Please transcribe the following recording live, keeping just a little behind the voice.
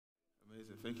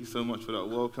Thank you so much for that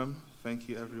welcome. Thank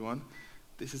you, everyone.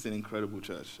 This is an incredible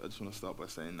church. I just want to start by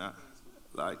saying that.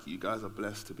 Like, you guys are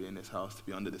blessed to be in this house, to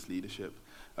be under this leadership.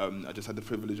 I just had the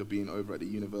privilege of being over at the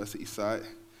university site,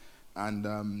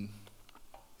 and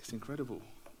it's incredible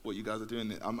what you guys are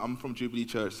doing. I'm from Jubilee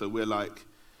Church, so we're like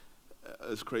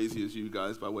as crazy as you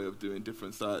guys by way of doing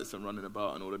different sites and running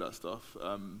about and all of that stuff.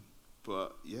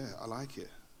 But yeah, I like it.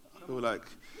 I feel like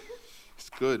it's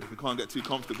good. We can't get too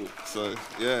comfortable. So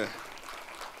yeah,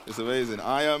 it's amazing.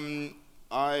 I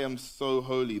am so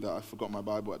holy that I forgot my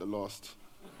Bible at the last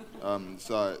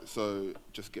so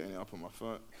just getting it up on my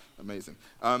phone, amazing.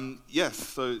 Yes,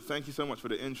 so thank you so much for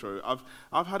the intro.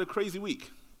 I've had a crazy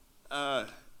week.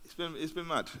 It's been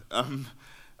mad.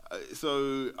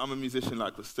 So I'm a musician,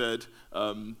 like was said.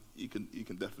 You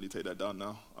can definitely take that down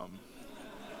now.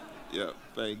 Yeah,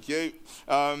 thank you.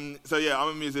 So yeah, I'm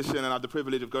a musician and I have the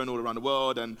privilege of going all around the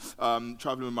world and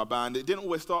traveling with my band. It didn't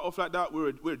always start off like that.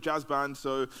 We're a jazz band,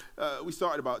 so we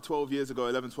started about 12 years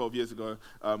ago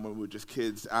when we were just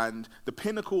kids. And the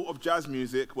pinnacle of jazz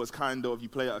music was kind of, you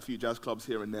play at a few jazz clubs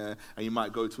here and there, and you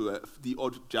might go to the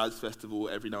odd jazz festival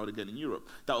every now and again in Europe.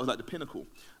 That was like the pinnacle.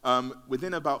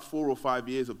 Within about 4 or 5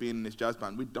 years of being in this jazz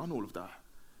band, we'd done all of that.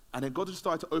 And then God just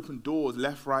started to open doors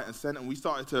left, right, and center. And we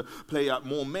started to play at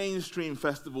more mainstream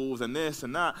festivals and this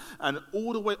and that. And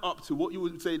all the way up to what you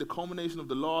would say the culmination of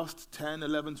the last 10,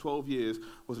 11, 12 years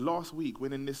was last week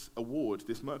winning this award,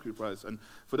 this Mercury Prize. And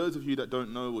for those of you that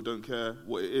don't know or don't care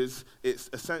what it is, it's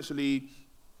essentially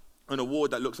an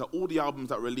award that looks at all the albums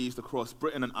that were released across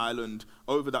Britain and Ireland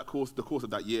over the course of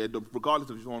that year, regardless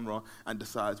of genre, and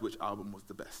decides which album was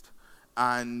the best.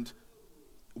 And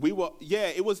it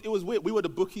was weird. We were the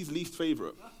bookies' least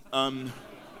favorite. So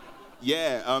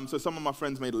some of my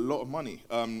friends made a lot of money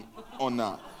on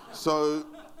that. So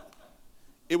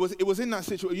it was in that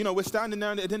situation. You know, we're standing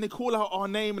there and then they call out our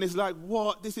name and it's like,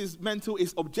 what? This is mental.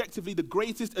 It's objectively the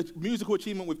greatest musical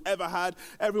achievement we've ever had.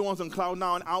 Everyone's on cloud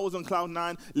 9. I was on cloud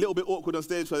 9. A little bit awkward on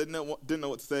stage, so I didn't know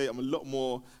what to say. I'm a lot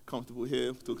more comfortable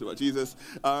here talking about Jesus.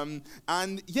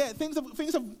 And yeah, things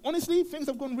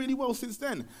have gone really well since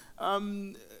then.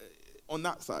 On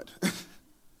that side.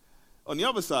 On the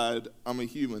other side, I'm a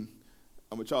human.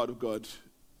 I'm a child of God.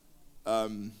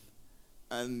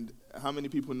 And how many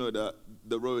people know that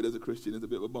the road as a Christian is a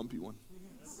bit of a bumpy one?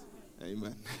 Yes.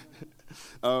 Amen.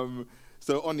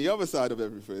 So on the other side of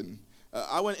everything,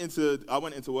 I went into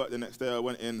work the next day. I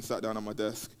went in, sat down at my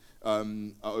desk.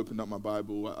 I opened up my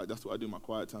Bible. That's what I do in my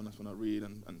quiet time. That's when I read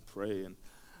and pray. And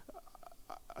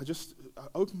I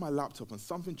opened my laptop and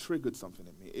something triggered something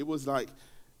in me. It was like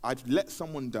I'd let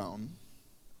someone down.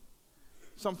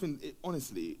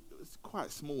 Honestly, it was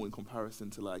quite small in comparison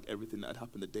to like everything that had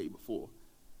happened the day before.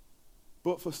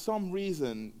 But for some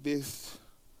reason, this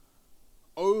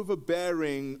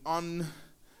overbearing,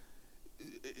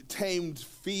 untamed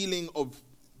feeling of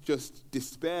just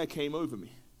despair came over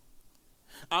me.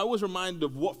 I was reminded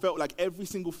of what felt like every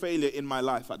single failure in my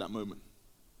life at that moment.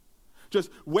 Just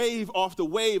wave after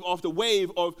wave after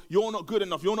wave of you're not good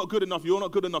enough, you're not good enough, you're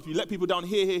not good enough. You let people down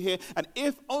here. And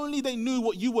if only they knew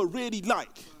what you were really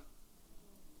like.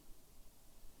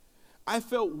 I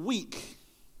felt weak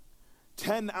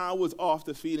 10 hours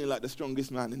after feeling like the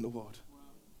strongest man in the world.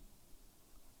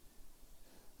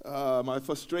 My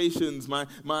frustrations,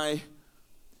 my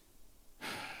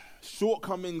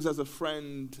shortcomings as a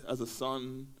friend, as a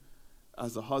son,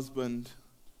 as a husband,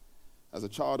 as a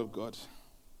child of God,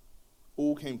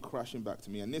 all came crashing back to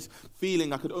me. And this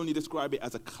feeling, I could only describe it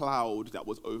as a cloud that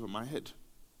was over my head.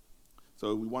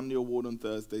 So we won the award on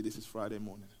Thursday. This is Friday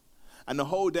morning. And the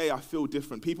whole day I feel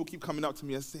different. People keep coming up to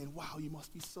me and saying, wow, you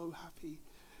must be so happy.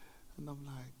 And I'm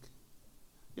like,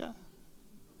 yeah.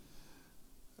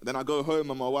 And then I go home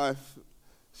and my wife,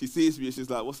 she sees me and she's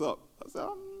like, what's up? I said,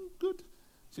 I'm good.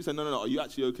 She said, no, are you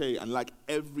actually okay? And like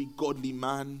every godly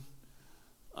man,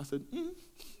 I said,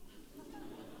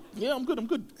 yeah, I'm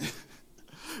good.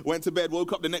 Went to bed,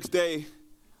 woke up the next day,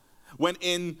 went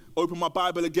in, opened my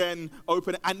Bible again,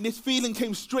 and this feeling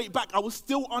came straight back. I was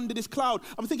still under this cloud.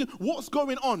 I'm thinking, what's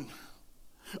going on?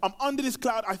 I'm under this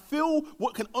cloud. I feel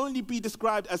what can only be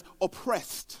described as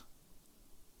oppressed.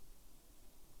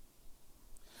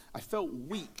 I felt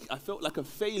weak. I felt like a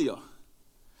failure.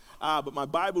 But my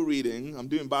Bible reading, I'm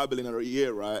doing Bible in a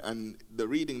year, right? And the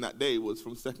reading that day was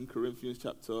from 2 Corinthians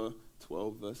chapter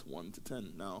 12, verse 1 to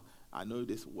 10. Now, I know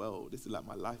this well. This is like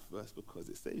my life verse because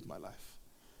it saved my life.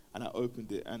 And I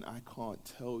opened it, and I can't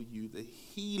tell you the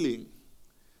healing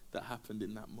that happened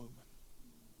in that moment.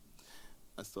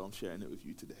 And so I'm sharing it with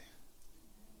you today.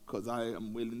 Because I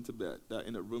am willing to bet that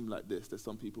in a room like this, there's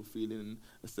some people feeling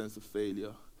a sense of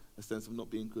failure, a sense of not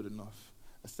being good enough,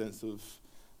 a sense of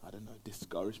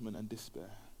discouragement and despair.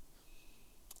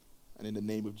 And in the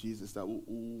name of Jesus, that will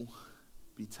all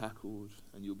be tackled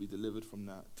and you'll be delivered from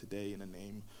that today in the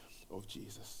name of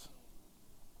Jesus.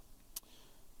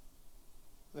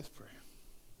 Let's pray.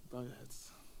 Bow your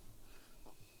heads.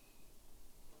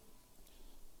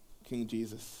 King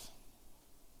Jesus,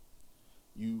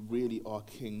 you really are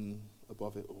king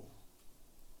above it all.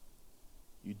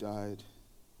 You died,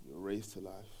 you were raised to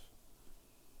life,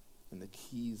 and the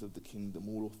keys of the kingdom,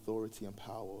 all authority and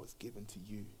power is given to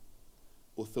you.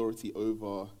 Authority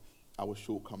over our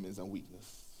shortcomings and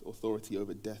weakness, authority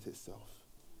over death itself.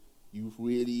 You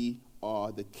really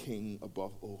are the king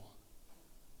above all.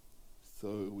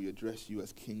 So we address you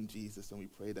as King Jesus, and we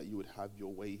pray that you would have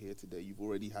your way here today. You've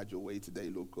already had your way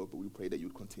today, Lord God, but we pray that you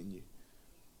would continue.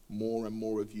 More and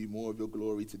more of you, more of your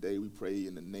glory today, we pray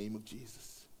in the name of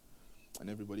Jesus. And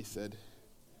everybody said,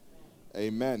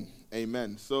 Amen.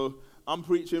 Amen. So I'm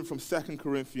preaching from 2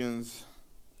 Corinthians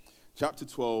chapter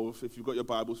 12. If you've got your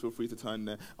Bibles, feel free to turn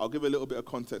there. I'll give a little bit of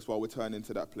context while we're turning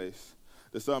to that place.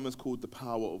 The sermon's called The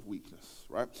Power of Weakness,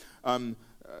 right?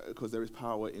 Because there is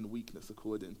power in weakness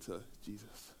according to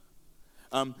Jesus.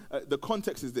 The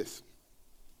context is this.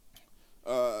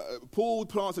 Paul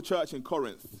plants a church in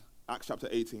Corinth, Acts chapter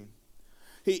 18.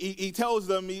 He tells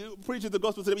them, he preaches the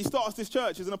gospel to them. He starts this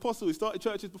church. He's an apostle. He started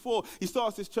churches before. He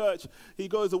starts this church. He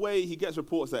goes away. He gets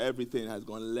reports that everything has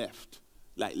gone left.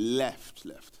 Like left.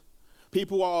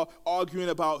 People are arguing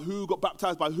about who got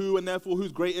baptized by who and therefore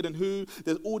who's greater than who.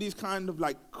 There's all these kind of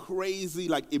like crazy,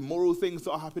 like immoral things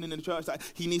that are happening in the church that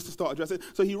he needs to start addressing.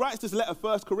 So he writes this letter,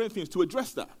 1 Corinthians, to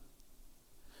address that.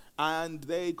 And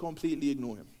they completely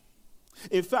ignore him.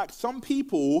 In fact, some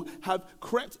people have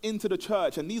crept into the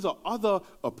church, and these are other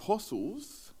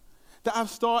apostles that have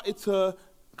started to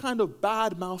kind of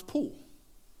badmouth Paul.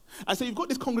 And so you've got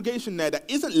this congregation there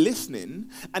that isn't listening,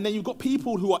 and then you've got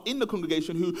people who are in the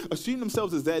congregation who assume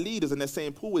themselves as their leaders, and they're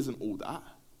saying Paul isn't all that.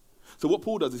 So what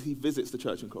Paul does is he visits the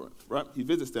church in Corinth, right? He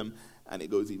visits them, and it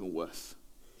goes even worse.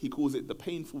 He calls it the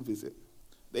painful visit.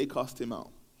 They cast him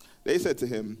out. They said to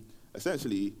him,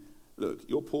 essentially, look,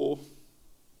 you're poor.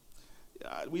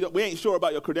 We ain't sure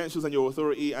about your credentials and your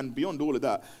authority, and beyond all of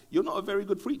that, you're not a very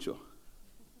good preacher.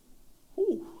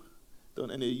 Ooh.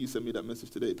 Don't any of you send me that message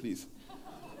today, please.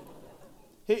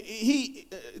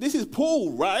 This is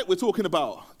Paul, right, we're talking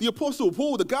about. The apostle,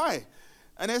 Paul, the guy.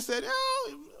 And they said,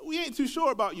 we ain't too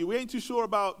sure about you. We ain't too sure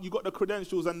about you got the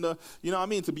credentials and the, you know what I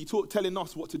mean, to be telling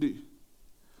us what to do.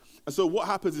 And so what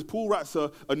happens is Paul writes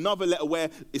another letter where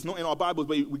it's not in our Bibles,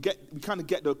 but we kind of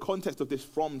get the context of this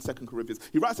from 2 Corinthians.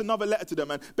 He writes another letter to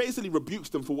them and basically rebukes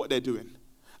them for what they're doing.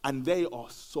 And they are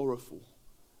sorrowful.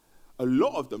 A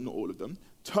lot of them, not all of them,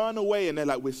 turn away and they're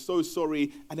like, we're so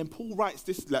sorry. And then Paul writes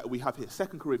this letter we have here, 2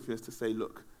 Corinthians, to say,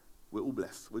 look, we're all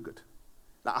blessed. We're good.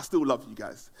 Like, I still love you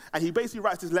guys. And he basically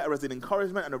writes this letter as an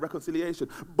encouragement and a reconciliation.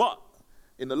 But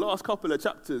in the last couple of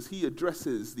chapters, he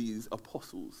addresses these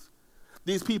apostles.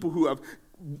 These people who have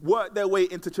worked their way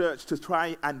into church to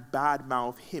try and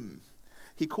badmouth him.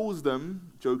 He calls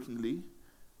them, jokingly,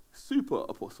 super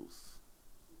apostles.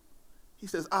 He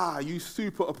says, you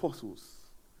super apostles.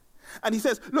 And he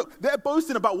says, look, they're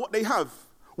boasting about what they have,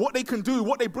 what they can do,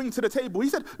 what they bring to the table. He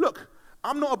said, look,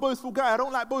 I'm not a boastful guy. I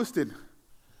don't like boasting.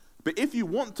 But if you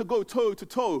want to go toe to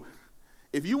toe,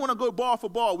 if you want to go bar for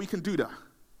bar, we can do that.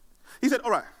 He said,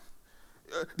 all right.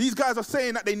 These guys are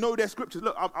saying that they know their scriptures.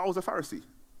 Look, I was a Pharisee.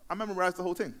 I memorized the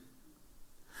whole thing.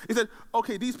 He said,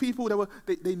 okay, these people,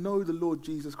 they know the Lord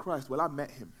Jesus Christ. Well, I met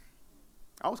him.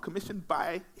 I was commissioned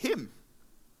by him.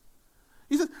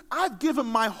 He says, I've given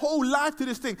my whole life to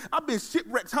this thing. I've been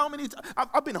shipwrecked. How many times?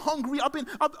 I've been hungry.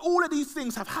 All of these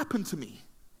things have happened to me.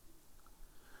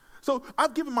 So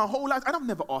I've given my whole life, and I've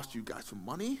never asked you guys for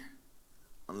money,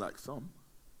 unlike some.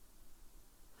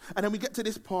 And then we get to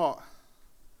this part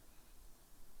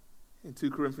in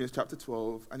 2 Corinthians chapter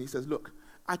 12, and he says, look,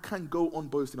 I can go on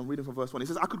boasting. I'm reading from verse 1. He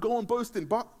says, I could go on boasting,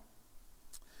 but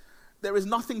there is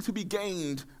nothing to be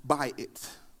gained by it.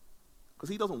 Because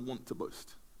he doesn't want to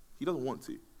boast. He doesn't want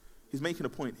to. He's making a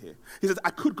point here. He says, I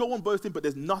could go on boasting, but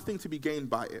there's nothing to be gained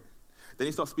by it. Then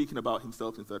he starts speaking about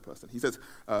himself in third person. He says,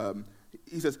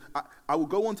 I will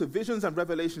go on to visions and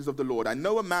revelations of the Lord. I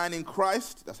know a man in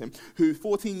Christ, that's him, who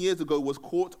 14 years ago was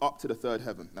caught up to the third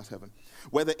heaven, that's heaven.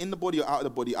 Whether in the body or out of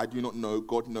the body, I do not know,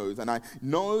 God knows. And I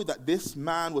know that this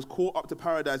man was caught up to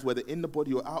paradise, whether in the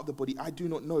body or out of the body, I do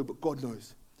not know, but God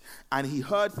knows. And he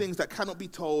heard things that cannot be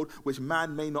told, which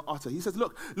man may not utter. He says,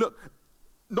 look,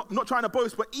 not trying to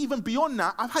boast, but even beyond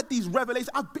that, I've had these revelations,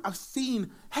 I've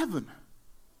seen heaven.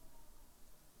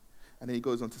 And then he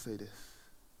goes on to say this.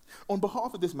 On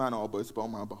behalf of this man I'll boast, but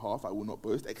on my behalf I will not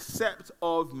boast, except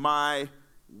of my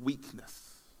weakness.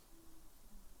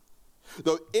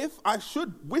 Though if I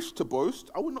should wish to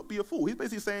boast, I would not be a fool. He's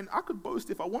basically saying, I could boast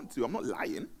if I want to. I'm not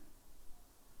lying,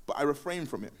 but I refrain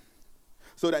from it,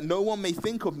 so that no one may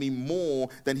think of me more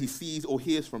than he sees or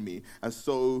hears from me. And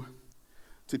so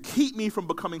to keep me from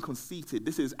becoming conceited,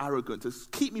 this is arrogant, to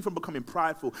keep me from becoming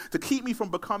prideful, to keep me from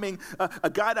becoming a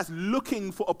guy that's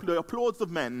looking for the applause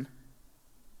of men,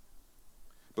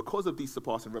 because of these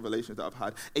surpassing revelations that I've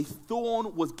had, a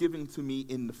thorn was given to me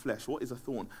in the flesh. What is a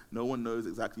thorn? No one knows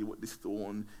exactly what this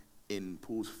thorn in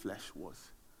Paul's flesh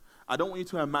was. I don't want you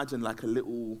to imagine like a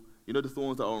little, you know the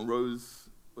thorns that are on rose,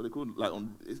 what are they called? Like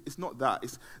it's not that.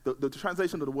 It's the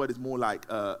translation of the word is more like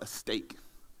a stake,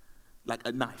 like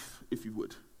a knife, if you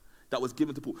would, that was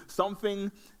given to Paul. Something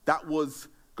that was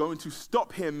going to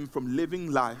stop him from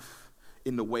living life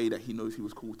in the way that he knows he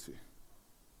was called to.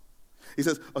 He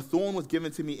says, a thorn was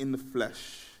given to me in the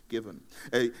flesh,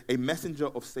 a messenger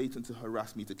of Satan to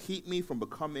harass me, to keep me from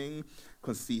becoming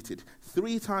conceited.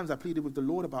 3 times I pleaded with the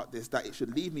Lord about this, that it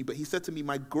should leave me. But he said to me,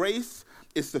 my grace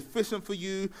is sufficient for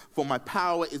you, for my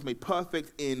power is made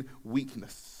perfect in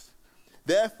weakness.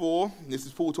 Therefore, this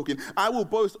is Paul talking, I will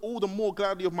boast all the more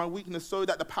gladly of my weakness, so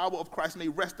that the power of Christ may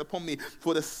rest upon me.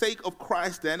 For the sake of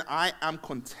Christ, then, I am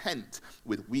content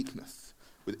with weakness,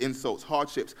 with insults,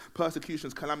 hardships,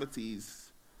 persecutions,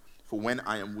 calamities. For when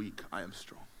I am weak, I am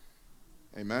strong.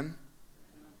 Amen?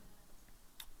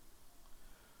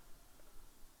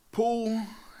 Paul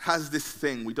has this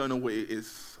thing, we don't know what it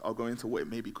is. I'll go into what it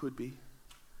maybe could be.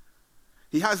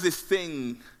 He has this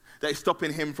thing that is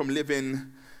stopping him from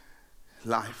living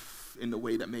life in the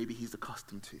way that maybe he's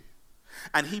accustomed to.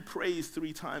 And he prays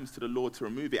 3 times to the Lord to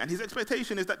remove it. And his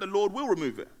expectation is that the Lord will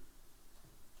remove it.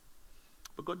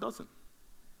 But God doesn't.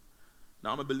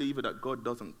 Now, I'm a believer that God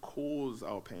doesn't cause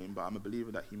our pain, but I'm a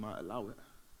believer that he might allow it.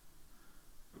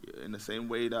 In the same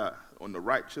way that on the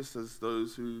righteous as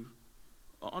those who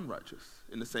are unrighteous.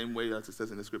 In the same way as it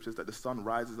says in the scriptures that the sun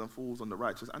rises and falls on the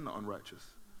righteous and the unrighteous.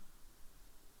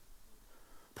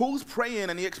 Paul's praying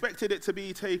and he expected it to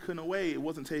be taken away. It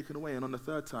wasn't taken away. And on the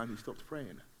 3rd time, he stopped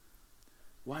praying.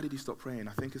 Why did he stop praying?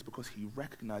 I think it's because he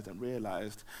recognized and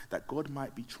realized that God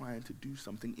might be trying to do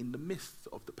something in the midst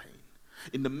of the pain.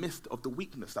 In the midst of the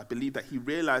weakness. I believe that he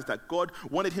realized that God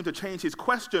wanted him to change his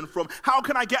question from, how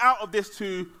can I get out of this,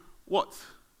 to what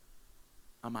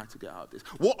am I to get out of this?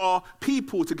 What are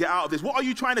people to get out of this? What are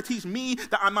you trying to teach me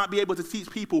that I might be able to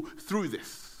teach people through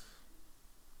this?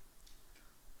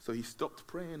 So he stopped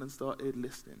praying and started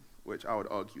listening, which I would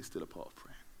argue is still a part of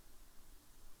praying.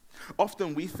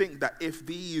 Often we think that if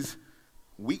these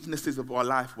weaknesses of our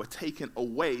life were taken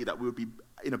away, that we would be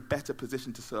in a better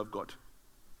position to serve God.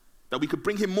 That we could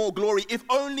bring him more glory. If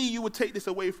only you would take this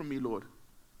away from me, Lord.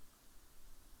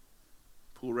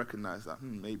 Paul recognized that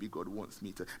maybe God wants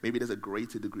me to, maybe there's a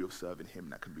greater degree of serving him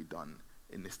that can be done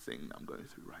in this thing that I'm going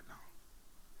through right now.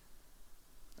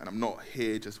 And I'm not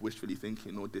here just wishfully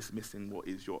thinking or dismissing what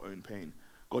is your own pain.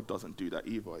 God doesn't do that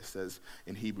either. It says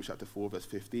in Hebrews chapter 4, verse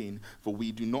 15, for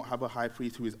we do not have a high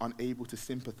priest who is unable to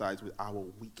sympathize with our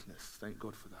weakness. Thank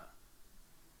God for that.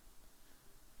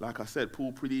 Like I said,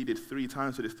 Paul pleaded 3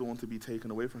 times for this thorn to be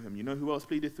taken away from him. You know who else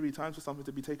pleaded 3 times for something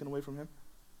to be taken away from him?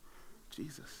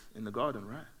 Jesus, in the garden,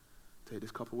 right? Take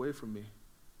this cup away from me.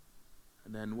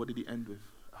 And then what did he end with?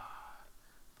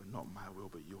 But not my will,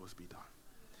 but yours be done.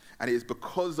 And it is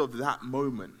because of that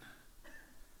moment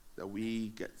that we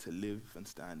get to live and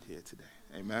stand here today.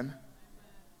 Amen?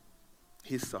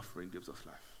 His suffering gives us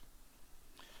life.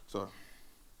 So,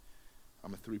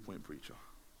 I'm a 3-point preacher.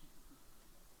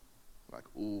 Like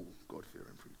all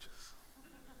God-fearing preachers.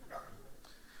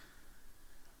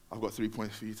 I've got 3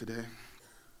 points for you today.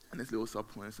 And there's little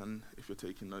sub-points, and if you're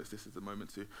taking notes, this is the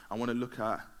moment to. I want to look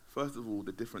at, first of all,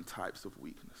 the different types of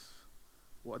weakness.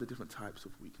 What are the different types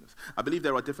of weakness? I believe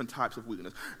there are different types of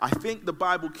weakness. I think the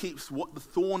Bible keeps what the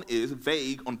thorn is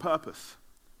vague on purpose.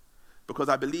 Because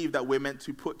I believe that we're meant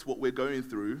to put what we're going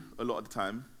through, a lot of the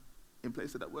time, in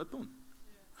place of that word thorn.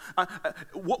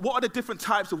 What are the different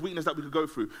types of weakness that we could go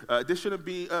through? This shouldn't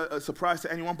be a surprise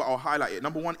to anyone, but I'll highlight it.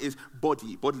 Number 1 is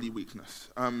bodily weakness.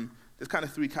 There's kind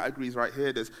of 3 categories right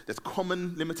here. There's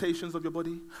common limitations of your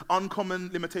body,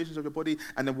 uncommon limitations of your body,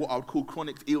 and then what I would call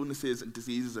chronic illnesses and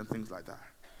diseases and things like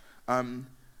that.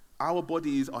 Our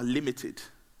bodies are limited.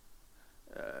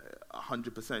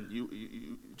 100%.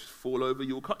 You just fall over,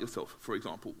 you'll cut yourself, for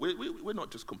example. We're not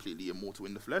just completely immortal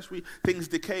in the flesh. Things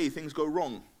decay, things go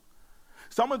wrong.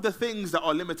 Some of the things that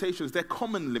are limitations, they're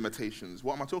common limitations.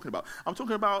 What am I talking about? I'm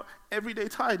talking about everyday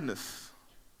tiredness,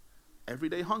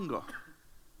 everyday hunger,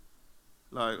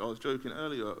 Like I was joking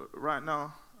earlier, right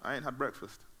now, I ain't had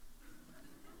breakfast.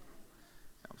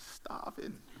 I'm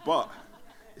starving, but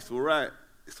it's all right.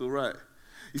 It's all right.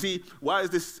 You see, why is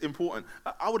this important?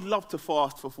 I would love to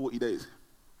fast for 40 days.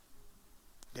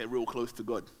 Get real close to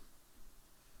God.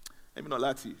 Let me not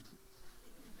lie to you.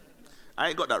 I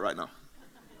ain't got that right now.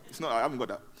 I haven't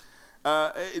got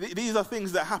that. These are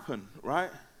things that happen, right?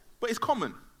 But it's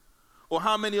common. Or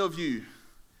how many of you,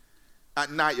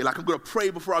 at night, you're like, I'm going to pray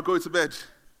before I go to bed.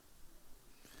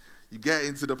 You get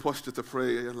into the posture to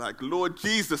pray, and you're like, Lord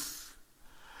Jesus,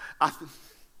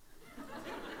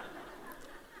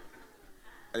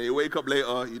 and you wake up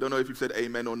later, you don't know if you've said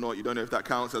amen or not, you don't know if that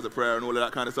counts as a prayer and all of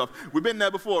that kind of stuff. We've been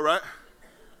there before, right?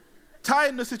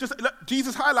 Tiredness is just,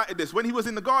 Jesus highlighted this when he was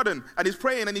in the garden and he's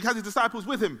praying and he has his disciples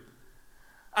with him.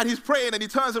 And he's praying and he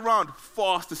turns around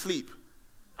fast asleep.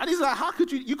 And he's like, how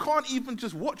could you can't even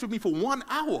just watch with me for 1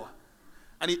 hour.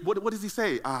 And what does he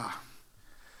say?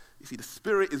 You see, the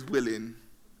spirit is willing,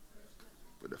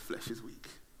 but the flesh is weak.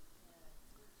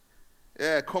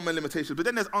 Yeah, common limitations. But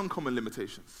then there's uncommon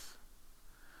limitations.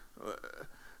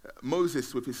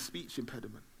 Moses with his speech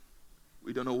impediment.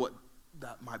 We don't know what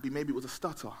that might be. Maybe it was a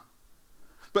stutter.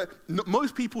 But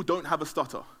most people don't have a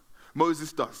stutter.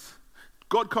 Moses does.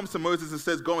 God comes to Moses and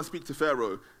says, go and speak to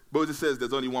Pharaoh. Moses says,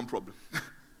 there's only one problem.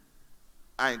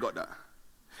 I ain't got that.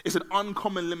 It's an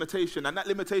uncommon limitation. And that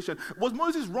limitation, was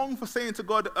Moses wrong for saying to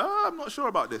God, I'm not sure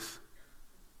about this?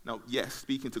 Now, yes,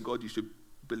 speaking to God, you should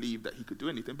believe that he could do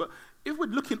anything. But if we're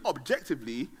looking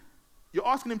objectively, you're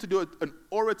asking him to do an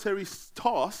oratory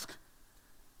task,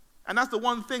 and that's the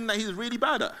one thing that he's really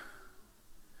bad at.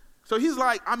 So he's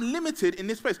like, I'm limited in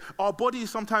this place. Our bodies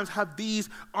sometimes have these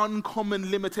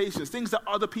uncommon limitations, things that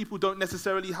other people don't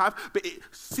necessarily have, but it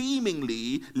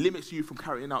seemingly limits you from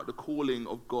carrying out the calling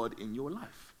of God in your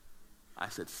life. I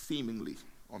said seemingly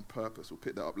on purpose. We'll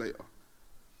pick that up later.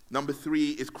 Number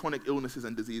 3 is chronic illnesses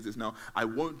and diseases. Now, I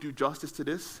won't do justice to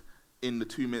this in the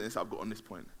 2 minutes I've got on this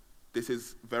point. This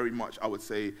is very much, I would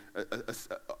say,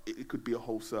 it could be a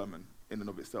whole sermon in and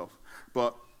of itself.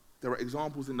 But there are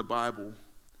examples in the Bible.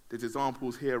 There's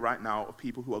examples here right now of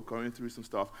people who are going through some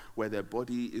stuff where their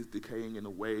body is decaying in a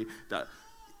way that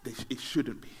it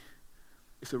shouldn't be.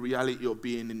 It's a reality of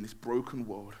being in this broken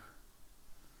world.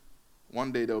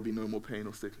 One day there will be no more pain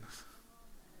or sickness.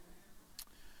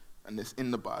 And it's in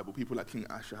the Bible. People like King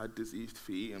Asa had diseased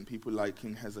feet, and people like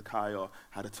King Hezekiah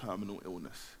had a terminal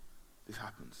illness. This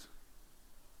happens.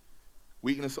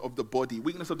 Weakness of the body.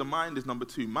 Weakness of the mind is number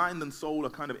 2. Mind and soul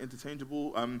are kind of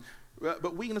interchangeable.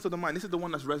 But weakness of the mind, this is the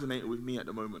one that's resonating with me at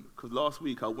the moment. Because last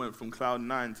week I went from cloud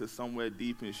 9 to somewhere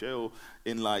deep in Sheol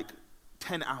in like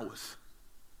 10 hours.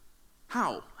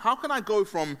 How? How can I go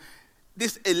from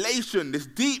this elation, this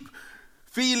deep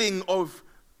feeling of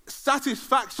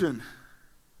satisfaction,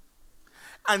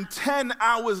 and 10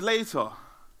 hours later,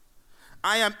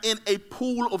 I am in a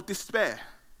pool of despair?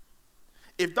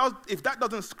 If that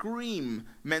doesn't scream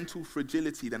mental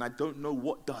fragility, then I don't know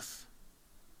what does.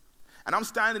 And I'm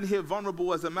standing here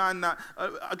vulnerable as a man that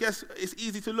I guess it's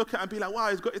easy to look at and be like,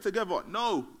 wow, he's got it together.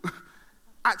 No,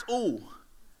 at all.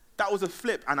 That was a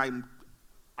flip, and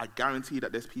I guarantee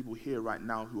that there's people here right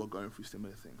now who are going through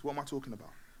similar things. What am I talking about?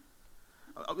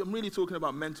 I'm really talking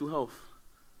about mental health.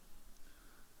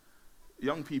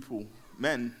 Young people,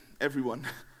 men, everyone.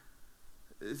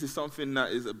 This is something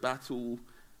that is a battle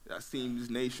that seems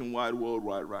nationwide,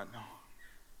 worldwide right now.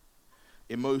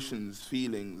 Emotions,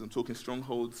 feelings, I'm talking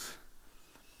strongholds.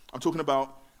 I'm talking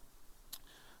about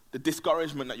the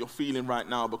discouragement that you're feeling right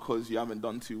now because you haven't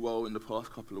done too well in the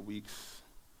past couple of weeks.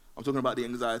 I'm talking about the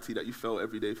anxiety that you felt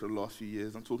every day for the last few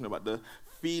years. I'm talking about the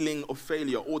feeling of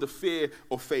failure or the fear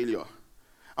of failure.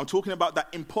 I'm talking about that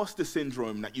imposter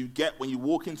syndrome that you get when you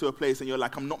walk into a place and you're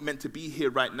like, I'm not meant to be here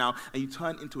right now, and you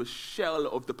turn into a shell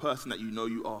of the person that you know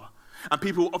you are. And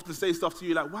people often say stuff to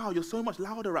you like, wow, you're so much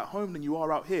louder at home than you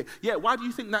are out here. Yeah, why do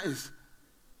you think that is?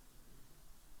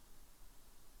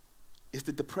 It's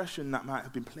the depression that might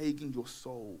have been plaguing your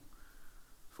soul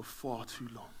for far too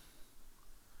long,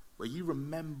 where you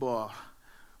remember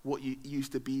what you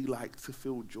used to be like to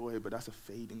feel joy, but that's a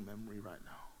fading memory right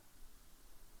now.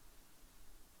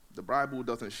 The Bible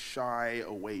doesn't shy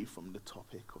away from the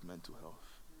topic of mental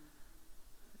health.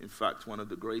 In fact, one of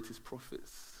the greatest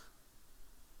prophets,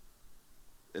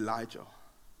 Elijah,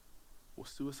 was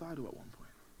suicidal at one point.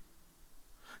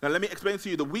 Now let me explain to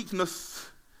you the weakness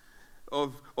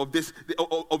of this.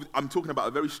 I'm talking about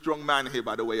a very strong man here,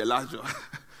 by the way, Elijah.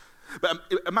 But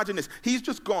imagine this. He's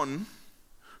just gone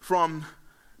from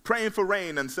praying for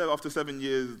rain, and so after 7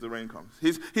 years, the rain comes.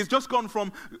 He's just gone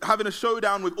from having a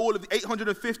showdown with all of the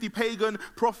 850 pagan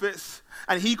prophets,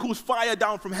 and he calls fire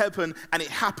down from heaven, and it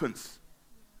happens.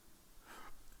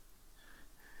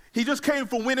 He just came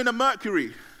from winning a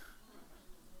Mercury.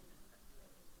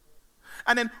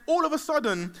 And then all of a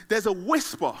sudden, there's a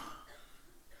whisper.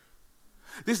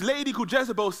 This lady called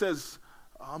Jezebel says,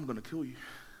 I'm going to kill you.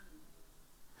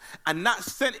 And that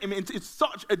sent him into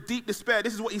such a deep despair.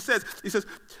 This is what he says. He says,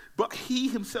 but he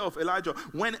himself, Elijah,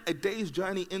 went a day's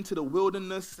journey into the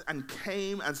wilderness and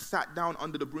came and sat down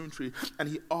under the broom tree. And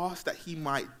he asked that he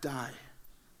might die,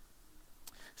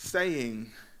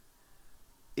 saying,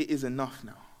 it is enough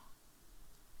now.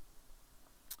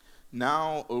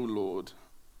 Now, O Lord,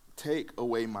 take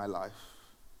away my life,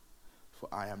 for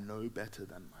I am no better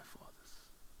than my fathers.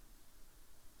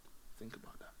 Think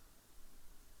about that.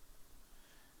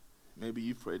 Maybe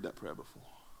you've prayed that prayer before.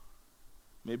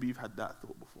 Maybe you've had that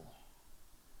thought before.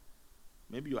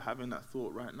 Maybe you're having that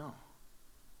thought right now.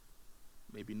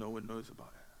 Maybe no one knows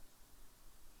about it.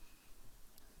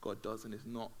 God does and is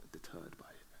not deterred by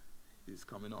it. He's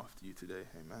coming after you today.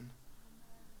 Amen.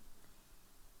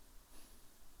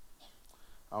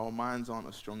 Our minds aren't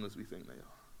as strong as we think they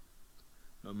are,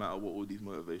 no matter what all these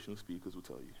motivational speakers will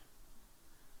tell you.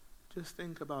 Just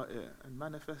think about it and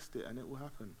manifest it, and it will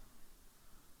happen.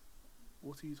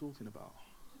 What are you talking about?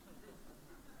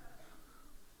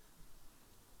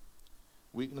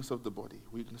 Weakness of the body,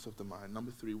 weakness of the mind.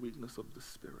 Number 3, weakness of the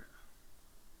spirit.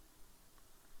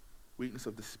 Weakness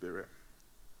of the spirit.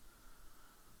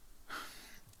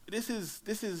 This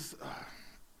is.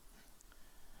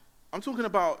 I'm talking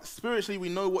about spiritually. We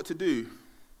know what to do.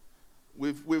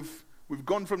 We've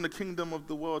gone from the kingdom of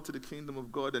the world to the kingdom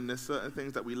of God, and there's certain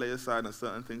things that we lay aside and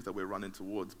certain things that we're running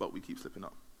towards, but we keep slipping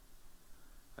up.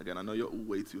 Again, I know you're all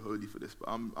way too holy for this, but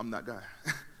I'm that guy.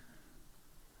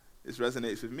 This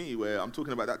resonates with me, where I'm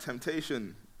talking about that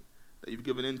temptation that you've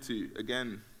given into.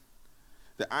 Again,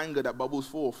 the anger that bubbles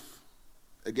forth.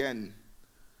 Again,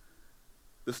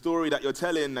 the story that you're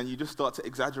telling, and you just start to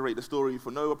exaggerate the story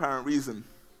for no apparent reason.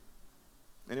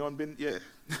 Anyone been? Yeah.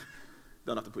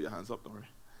 Don't have to put your hands up, don't worry.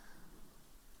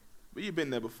 But you've been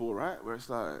there before, right? Where it's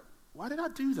like, why did I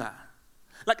do that?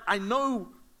 Like, I know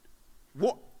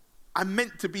what I'm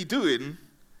meant to be doing,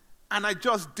 and I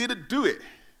just didn't do it.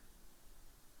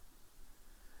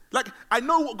 Like, I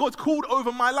know what God's called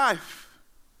over my life.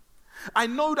 I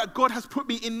know that God has put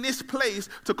me in this place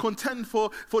to contend for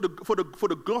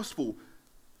the gospel.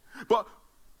 But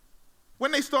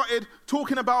when they started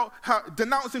talking about how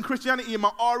denouncing Christianity in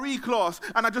my RE class,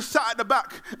 and I just sat at the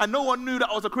back, and no one knew that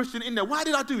I was a Christian in there, why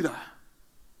did I do that?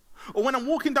 Or when I'm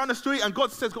walking down the street and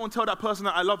God says, go and tell that person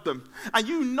that I love them, and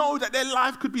you know that their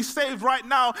life could be saved right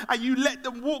now, and you let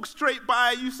them walk straight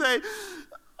by, you say,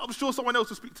 I'm sure someone else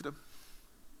will speak to them.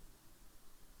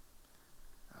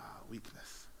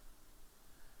 Weakness.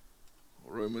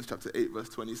 Romans chapter 8, verse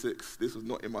 26. This was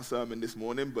not in my sermon this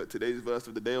morning, but today's verse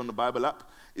of the day on the Bible app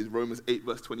is Romans 8,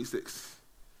 verse 26.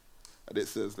 And it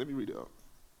says, let me read it out.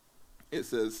 It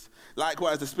says,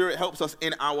 likewise, the Spirit helps us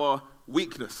in our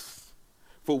weakness,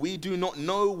 for we do not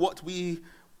know what we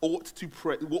ought to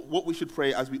pray, what we should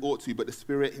pray as we ought to, but the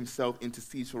Spirit himself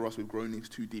intercedes for us with groanings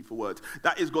too deep for words.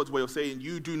 That is God's way of saying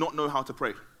you do not know how to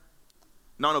pray.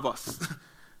 None of us.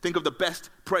 Think of the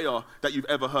best prayer that you've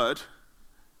ever heard.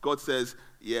 God says,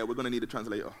 yeah, we're going to need a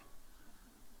translator.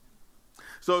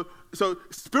 So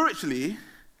spiritually,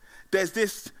 there's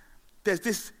this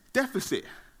deficit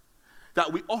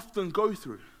that we often go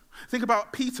through. Think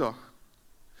about Peter.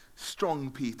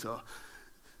 Strong Peter.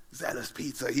 Zealous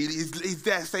Peter. He's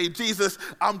there saying, Jesus,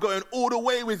 I'm going all the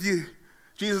way with you.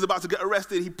 Jesus is about to get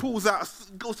arrested. He pulls out,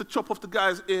 goes to chop off the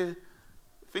guy's ear.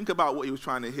 Think about what he was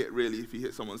trying to hit, really, if he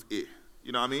hit someone's ear.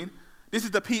 You know what I mean? This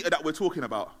is the Peter that we're talking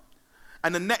about.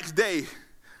 And the next day,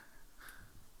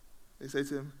 they say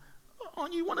to him,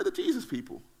 aren't you one of the Jesus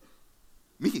people?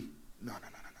 Me? No.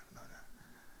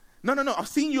 No, I've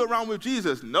seen you around with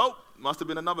Jesus. Nope, must have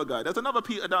been another guy. There's another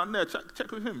Peter down there.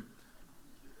 Check with him.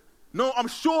 No, I'm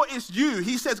sure it's you.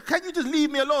 He says, can you just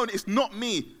leave me alone? It's not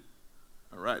me.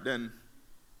 All right, then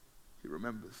he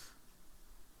remembers.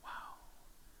 Wow,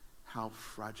 how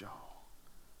fragile.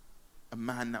 A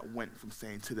man that went from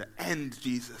saying to the end,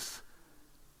 Jesus,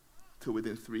 to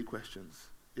within 3 questions,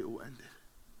 it all ended.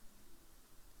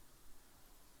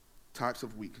 Types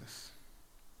of weakness.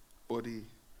 Body,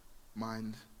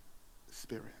 mind,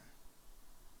 spirit.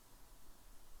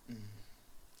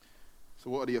 So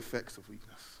what are the effects of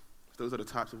weakness? Those are the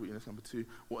types of weakness. Number 2,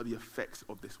 what are the effects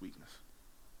of this weakness?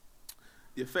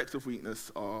 The effects of weakness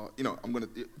are,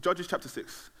 Judges chapter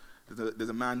 6, there's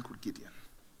a man called Gideon.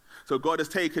 So God has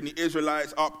taken the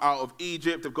Israelites up out of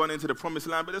Egypt. They've gone into the promised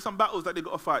land. But there's some battles that they've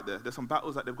got to fight there. There's some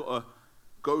battles that they've got to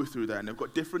go through there. And they've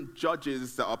got different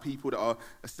judges that are people that are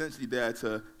essentially there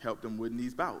to help them win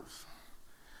these battles.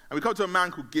 And we come to a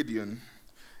man called Gideon.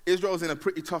 Israel's in a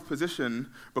pretty tough position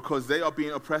because they are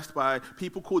being oppressed by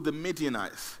people called the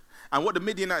Midianites. And what the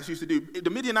Midianites used to do, the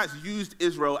Midianites used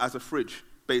Israel as a fridge,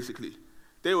 basically.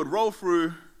 They would roll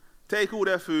through, take all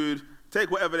their food, take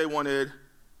whatever they wanted,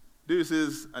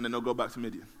 deuces, and then they'll go back to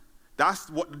Midian. That's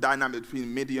what the dynamic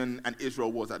between Midian and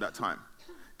Israel was at that time.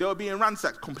 They were being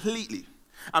ransacked completely.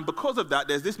 And because of that,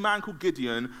 there's this man called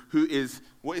Gideon who is,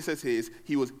 what it says here is,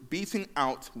 he was beating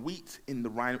out wheat in the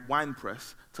wine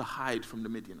press to hide from the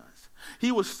Midianites.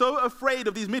 He was so afraid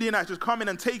of these Midianites just coming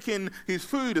and taking his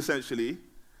food, essentially.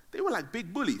 They were like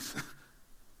big bullies.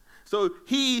 So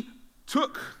he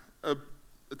took a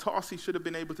task he should have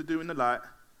been able to do in the light,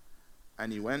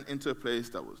 and he went into a place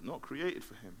that was not created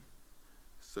for him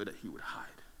so that he would hide.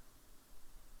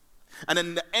 And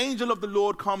then the angel of the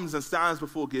Lord comes and stands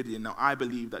before Gideon. Now, I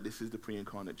believe that this is the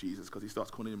pre-incarnate Jesus because he starts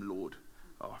calling him Lord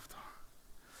after.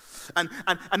 And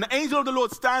the angel of the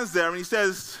Lord stands there and he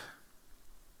says,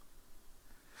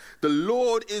 "The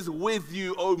Lord is with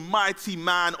you, O mighty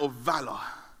man of valor."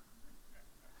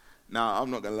 Now,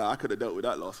 I'm not going to lie, I could have dealt with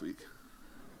that last week.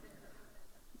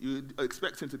 You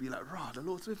expect him to be like, "Rah, the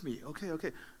Lord's with me.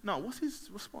 Okay. No, what's his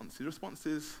response? His response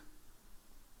is,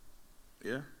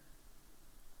 yeah.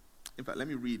 In fact, let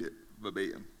me read it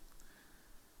verbatim.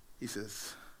 He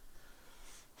says,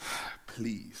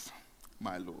 "Please,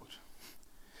 my Lord,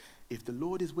 if the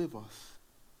Lord is with us,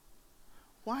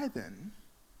 why then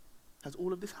has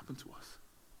all of this happened to us?"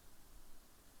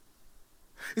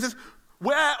 He says,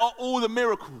 where are all the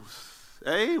miracles?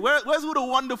 Eh? Where's all the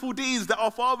wonderful deeds that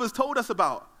our fathers told us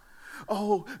about?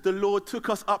 Oh, the Lord took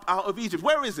us up out of Egypt.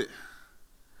 Where is it?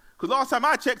 Because last time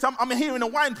I checked, I'm here in a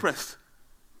wine press.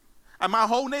 And my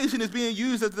whole nation is being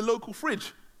used as the local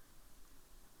fridge.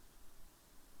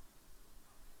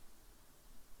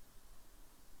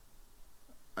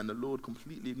 And the Lord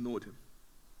completely ignored him.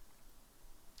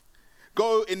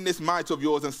 "Go in this might of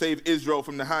yours and save Israel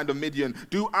from the hand of Midian.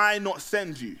 Do I not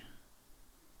send you?"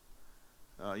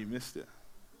 Oh, you missed it.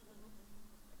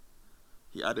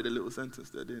 He added a little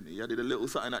sentence there, didn't he? He added a little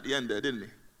something at the end there, didn't he?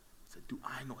 He said, "Do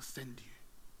I not send you?"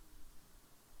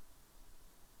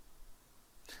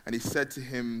 And he said to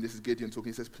him, this is Gideon talking,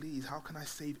 he says, "Please, how can I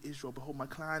save Israel? Behold, my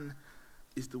clan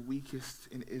is the weakest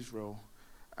in Israel.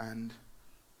 And,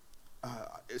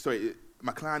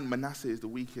 my clan Manasseh is the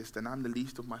weakest, and I'm the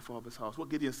least of my father's house." What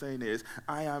Gideon's saying is,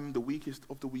 I am the weakest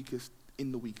of the weakest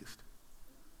in the weakest.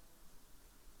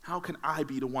 How can I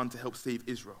be the one to help save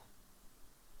Israel?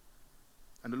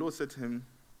 And the Lord said to him,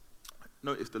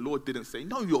 notice the Lord didn't say,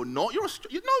 "No, you're not. You're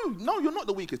not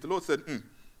the weakest." The Lord said,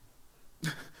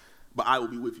 "But I will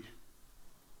be with you.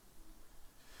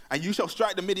 And you shall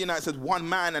strike the Midianites as one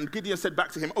man." And Gideon said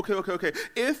back to him, Okay.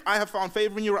 "If I have found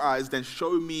favor in your eyes, then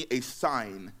show me a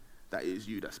sign that it is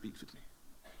you that speaks with me."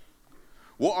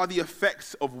 What are the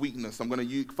effects of weakness? I'm going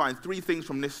to find 3 things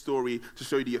from this story to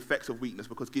show you the effects of weakness,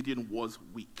 because Gideon was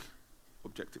weak,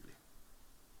 objectively.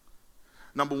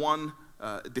 Number 1,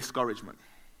 discouragement.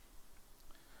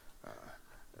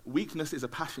 Weakness is a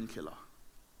passion killer.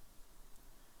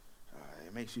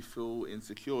 It makes you feel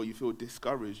insecure. You feel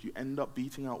discouraged. You end up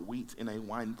beating out wheat in a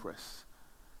wine press.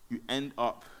 You end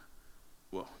up,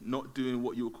 not doing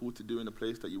what you were called to do in a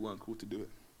place that you weren't called to do it.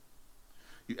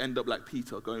 You end up like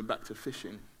Peter, going back to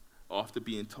fishing after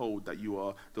being told that you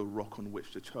are the rock on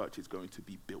which the church is going to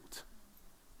be built.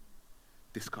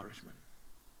 Discouragement.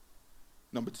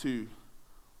 Number 2,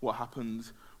 what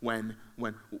happens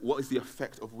what is the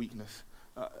effect of weakness?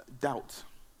 Doubt.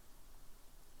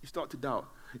 You start to doubt.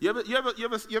 You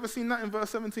ever seen that in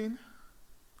verse 17?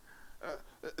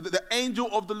 The angel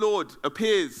of the Lord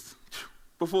appears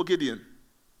before Gideon.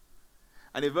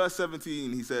 And in verse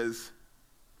 17, he says,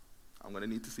 "I'm going to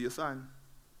need to see a sign."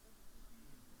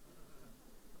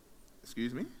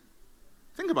 Excuse me?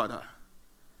 Think about that.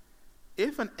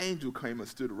 If an angel came and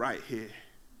stood right here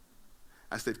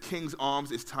and said, "King's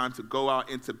Arms, it's time to go out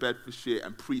into Bedfordshire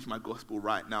and preach my gospel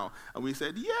right now," and we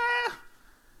said, "Yeah,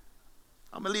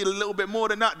 I'm going to need a little bit more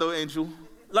than that though, angel."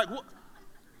 Like what?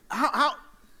 How?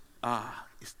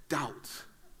 It's doubt.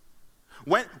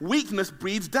 When weakness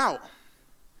breeds doubt.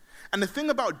 And the thing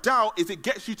about doubt is it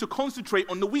gets you to concentrate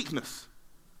on the weakness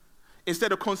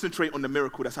instead of concentrate on the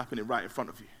miracle that's happening right in front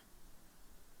of you.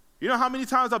 You know how many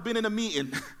times I've been in a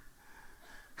meeting?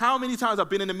 How many times I've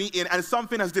been in a meeting and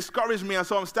something has discouraged me, and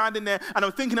so I'm standing there and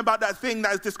I'm thinking about that thing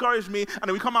that has discouraged me, and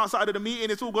then we come outside of the meeting,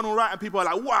 it's all gone all right, and people are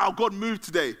like, "Wow, God moved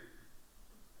today."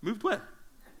 Moved where?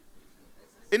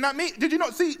 Isn't that me? Did you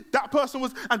not see that person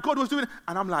was, and God was doing it?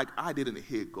 And I'm like, I didn't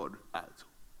hear God at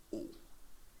all.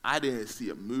 I didn't see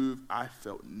a move. I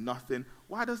felt nothing.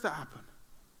 Why does that happen?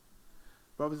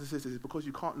 Brothers and sisters, it's because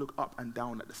you can't look up and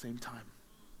down at the same time.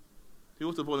 Who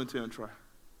wants to volunteer and try?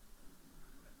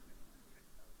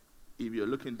 Either you're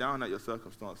looking down at your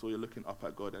circumstance or you're looking up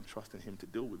at God and trusting him to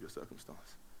deal with your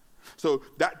circumstance. So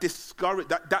that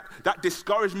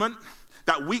discouragement,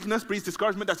 that weakness breeds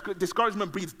discouragement, that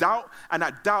discouragement breeds doubt, and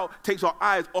that doubt takes our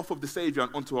eyes off of the Savior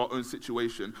and onto our own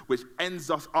situation, which ends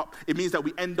us up. It means that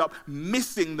we end up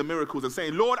missing the miracles and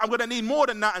saying, Lord, I'm going to need more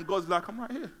than that. And God's like, I'm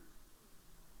right here.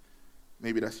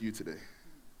 Maybe that's you today.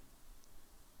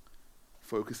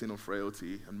 Focusing on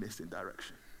frailty and missing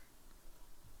direction.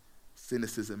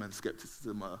 Cynicism and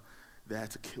skepticism are there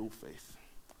to kill faith.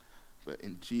 But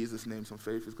in Jesus' name, some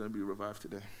faith is going to be revived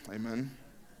today. Amen.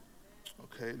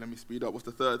 Okay, let me speed up. What's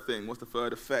the third thing? What's the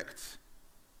third effect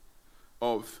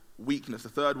of weakness? The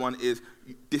third one is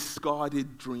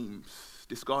discarded dreams.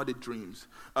 Discarded dreams.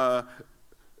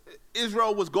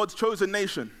 Israel was God's chosen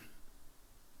nation.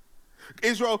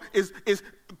 Israel is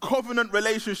covenant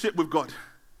relationship with God.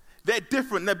 They're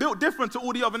different. They're built different to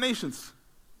all the other nations.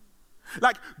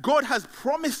 Like, God has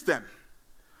promised them.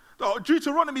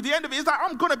 Deuteronomy, the end of it is like,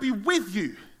 I'm going to be with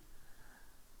you.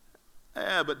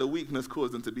 Yeah, but the weakness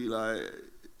caused them to be like,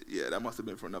 yeah, that must have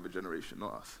been for another generation,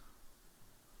 not us.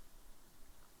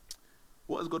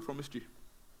 What has God promised you?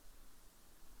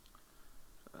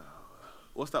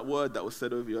 What's that word that was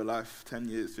said over your life 10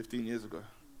 years, 15 years ago?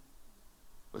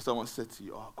 Where someone said to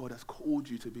you, oh, God has called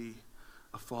you to be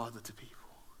a father to people.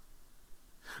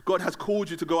 God has called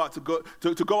you to go out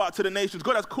to the nations.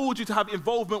 God has called you to have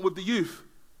involvement with the youth.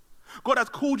 God has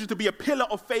called you to be a pillar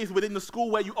of faith within the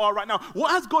school where you are right now.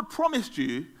 What has God promised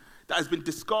you that has been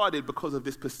discarded because of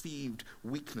this perceived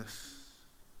weakness?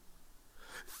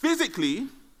 Physically,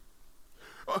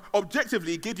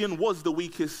 objectively, Gideon was the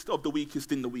weakest of the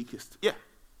weakest in the weakest. Yeah.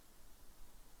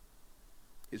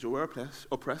 Israel were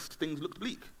oppressed. Things looked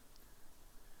bleak.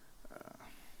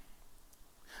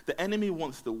 The enemy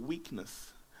wants the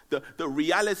weakness, the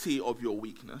reality of your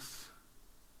weakness,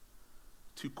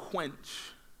 to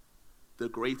quench the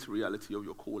greater reality of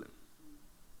your calling.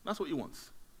 That's what he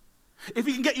wants. If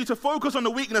he can get you to focus on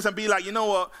the weakness and be like, you know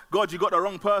what, God, you got the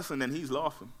wrong person, then he's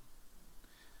laughing.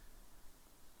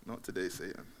 Not today,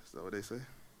 Satan. Is that what they say?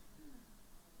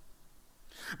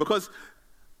 Because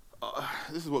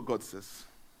this is what God says.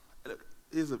 Look,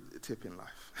 here's a tip in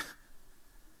life.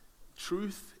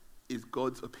 Truth is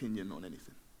God's opinion on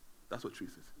anything. That's what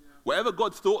truth is. Yeah. Whatever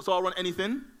God's thoughts are on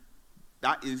anything,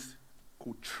 that is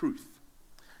called truth.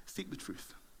 Seek the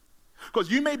truth. Because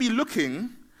you may be looking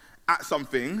at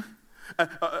something,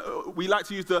 we like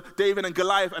to use the David and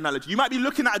Goliath analogy. You might be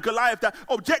looking at a Goliath that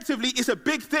objectively is a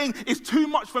big thing. It's too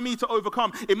much for me to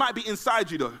overcome. It might be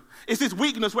inside you though. It's this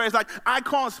weakness where it's like, I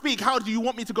can't speak. How do you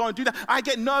want me to go and do that? I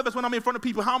get nervous when I'm in front of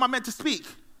people. How am I meant to speak?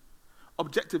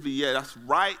 Objectively, yeah, that's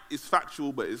right. It's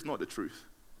factual, but it's not the truth.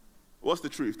 What's the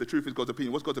truth? The truth is God's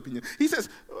opinion. What's God's opinion? He says,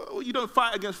 you don't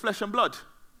fight against flesh and blood.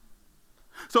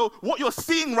 So what you're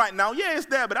seeing right now, yeah, it's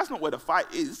there, but that's not where the fight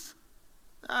is.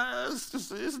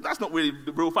 That's not really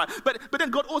the real fight. But then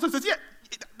God also says, yeah,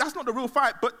 that's not the real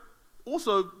fight, but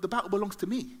also the battle belongs to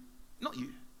me, not you.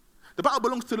 The battle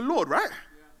belongs to the Lord, right?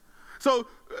 Yeah. So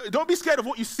don't be scared of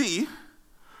what you see.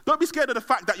 Don't be scared of the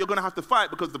fact that you're going to have to fight,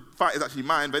 because the fight is actually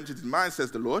mine. Vengeance is mine,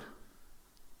 says the Lord.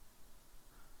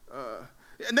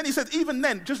 And then he says, even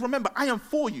then, just remember, I am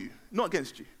for you, not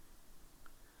against you.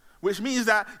 Which means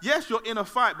that, yes, you're in a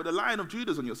fight, but the Lion of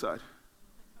Judah is on your side.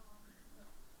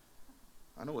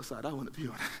 I know what side I want to be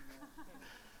on.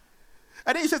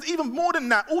 And then he says, even more than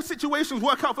that, all situations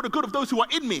work out for the good of those who are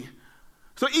in me.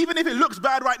 So even if it looks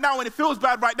bad right now and it feels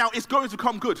bad right now, it's going to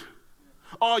come good.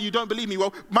 Oh, you don't believe me?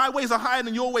 Well, my ways are higher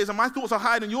than your ways and my thoughts are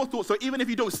higher than your thoughts. So even if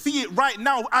you don't see it right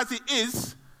now as it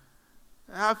is,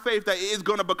 have faith that it is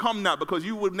going to become that, because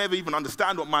you would never even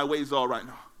understand what my ways are right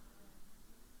now.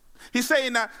 He's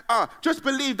saying that, just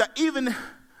believe that even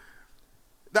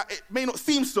that it may not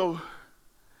seem so,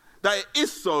 that it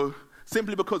is so,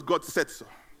 simply because God said so.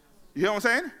 You hear what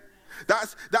I'm saying?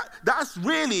 That's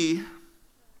really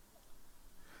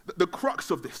the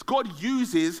crux of this. God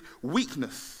uses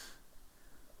weakness.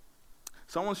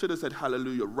 Someone should have said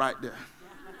hallelujah right there.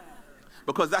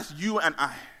 Because that's you and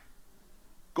I.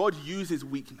 God uses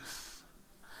weakness.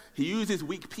 He uses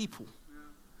weak people.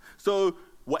 So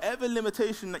whatever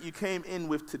limitation that you came in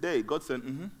with today, God said,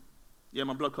 yeah,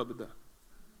 my blood covered that.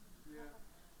 Yeah.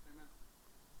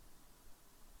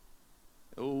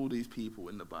 Amen. All these people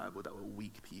in the Bible that were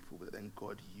weak people, but then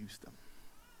God used them.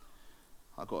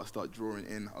 I've got to start drawing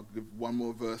in. I'll give one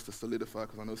more verse to solidify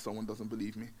because I know someone doesn't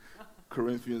believe me.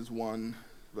 Corinthians 1,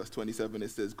 verse 27, it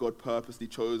says, God purposely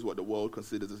chose what the world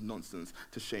considers as nonsense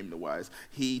to shame the wise.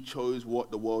 He chose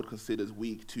what the world considers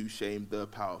weak to shame the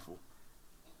powerful.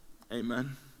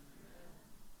 Amen.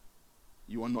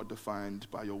 You are not defined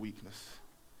by your weakness.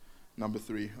 Number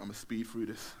 3, I'm going to speed through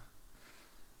this.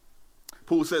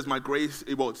 Paul says,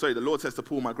 the Lord says to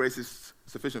Paul, my grace is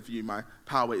sufficient for you. My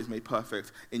power is made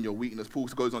perfect in your weakness. Paul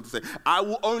goes on to say, I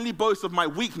will only boast of my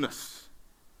weakness.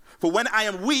 For when I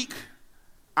am weak,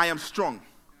 I am strong.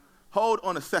 Hold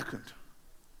on a second.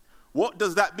 What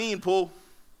does that mean, Paul?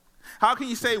 How can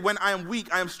you say when I am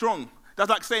weak, I am strong? That's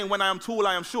like saying when I am tall,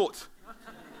 I am short.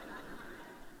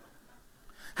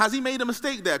 Has he made a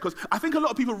mistake there? Because I think a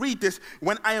lot of people read this,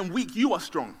 when I am weak, you are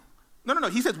strong. No.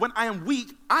 He says, when I am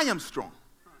weak, I am strong.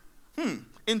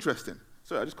 Interesting.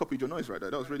 Sorry, I just copied your noise right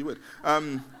there. That was really weird.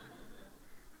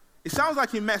 It sounds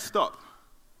like he messed up.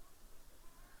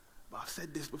 But I've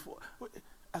said this before.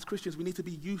 As Christians, we need to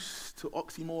be used to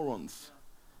oxymorons.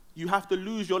 You have to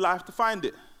lose your life to find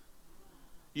it.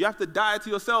 You have to die to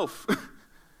yourself.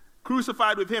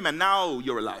 Crucified with him, and now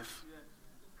you're alive.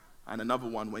 And another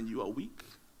one, when you are weak,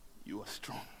 you are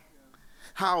strong.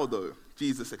 How, though?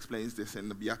 Jesus explains this in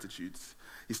the Beatitudes.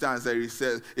 He stands there, it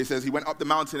says he went up the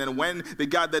mountain, and when they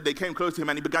gathered, they came close to him,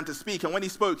 and he began to speak. And when he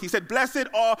spoke, he said, blessed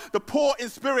are the poor in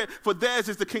spirit, for theirs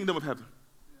is the kingdom of heaven.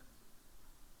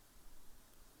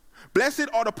 Blessed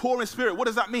are the poor in spirit. What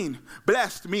does that mean?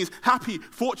 Blessed means happy,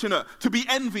 fortunate, to be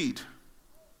envied.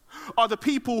 Are the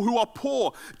people who are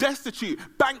poor, destitute,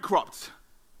 bankrupt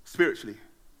spiritually.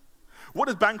 What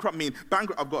does bankrupt mean?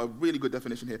 I've got a really good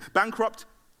definition here.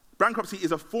 Bankruptcy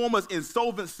is a form of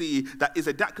insolvency that is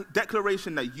a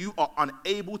declaration that you are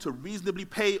unable to reasonably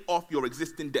pay off your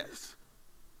existing debts.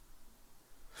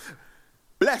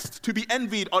 Blessed, to be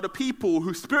envied, are the people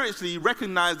who spiritually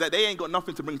recognize that they ain't got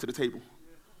nothing to bring to the table.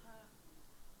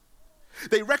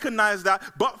 They recognize that,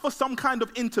 but for some kind of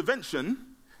intervention,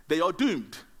 they are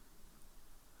doomed.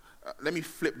 Let me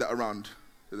flip that around.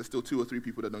 There's still 2 or 3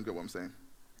 people that don't get what I'm saying.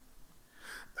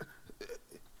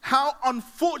 How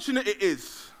unfortunate it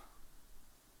is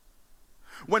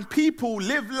when people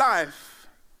live life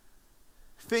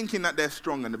thinking that they're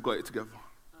strong and they've got it together.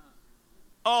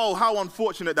 Oh, how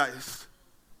unfortunate that is.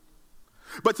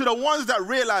 But to the ones that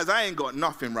realize I ain't got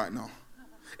nothing right now.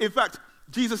 In fact,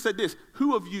 Jesus said this,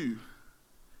 who of you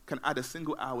can add a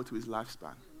single hour to his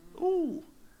lifespan? Ooh.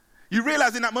 You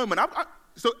realize in that moment,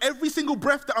 so every single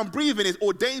breath that I'm breathing is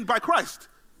ordained by Christ.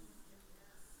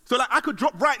 So like I could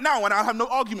drop right now and I'll have no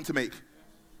argument to make.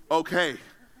 Okay,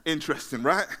 interesting,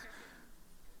 right?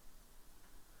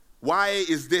 Why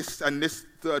is this, and this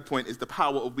third point is the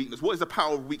power of weakness. What is the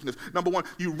power of weakness? Number 1,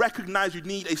 you recognize you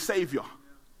need a savior.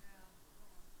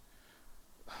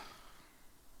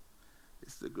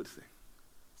 This is a good thing.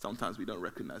 Sometimes we don't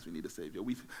recognize we need a savior.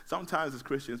 Sometimes as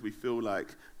Christians we feel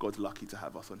like God's lucky to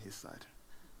have us on his side.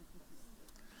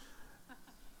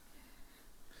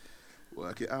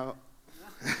 Work it out.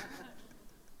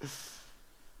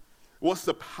 What's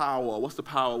the power? What's the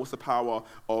power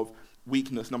of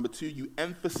weakness? Number 2, you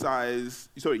empathize.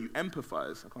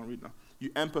 I can't read now.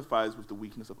 You empathize with the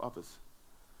weakness of others.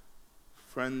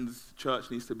 Friends,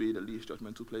 church needs to be the least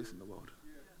judgmental place in the world.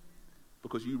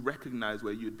 Because you recognize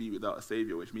where you'd be without a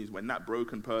savior, which means when that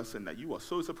broken person that you are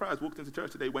so surprised walked into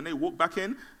church today, when they walk back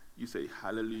in, you say,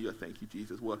 hallelujah, thank you,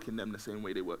 Jesus, work in them the same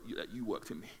way that you worked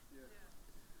in me. Yeah.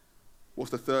 What's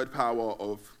the third power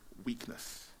of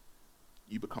weakness?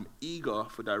 You become eager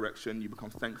for direction, you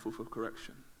become thankful for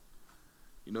correction.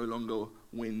 You no longer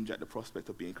whinge at the prospect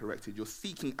of being corrected, you're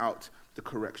seeking out the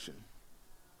correction.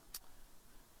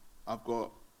 I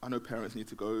know parents need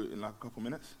to go in like a couple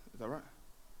minutes, is that right?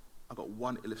 I've got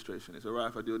one illustration. Is it all right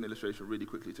if I do an illustration really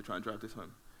quickly to try and drive this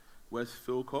home? Where's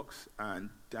Phil Cox and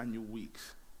Daniel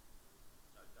Weeks?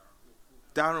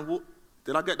 Darren Wolf.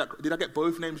 Did I get that? Did I get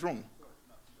both names wrong?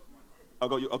 I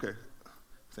got you. Okay.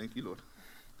 Thank you, Lord.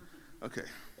 Okay.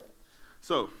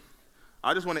 So,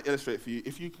 I just want to illustrate for you.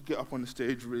 If you could get up on the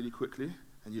stage really quickly,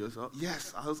 and you was up.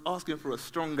 Yes, I was asking for a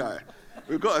strong guy.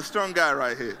 We've got a strong guy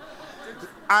right here.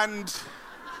 And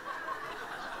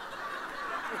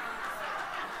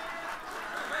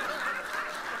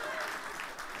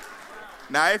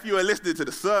now, if you were listening to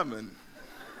the sermon,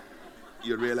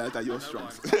 you'd realize that you're strong.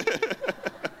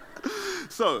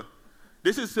 So,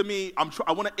 this is to me,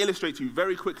 I want to illustrate to you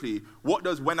very quickly, what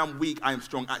does when I'm weak, I am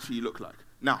strong actually look like?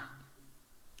 Now,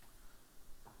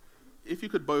 if you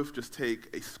could both just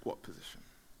take a squat position.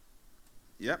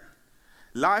 Yep.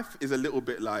 Life is a little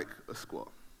bit like a squat.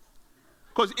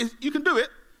 Because you can do it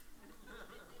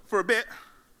for a bit,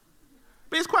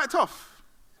 But it's quite tough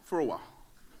for a while.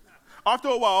 After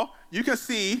a while, you can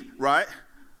see, right,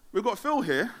 we've got Phil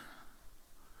here,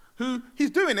 who,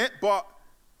 he's doing it, but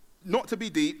not to be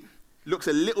deep, looks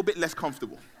a little bit less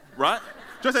comfortable, right?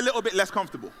 Just a little bit less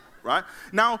comfortable, right?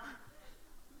 Now,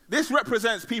 this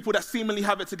represents people that seemingly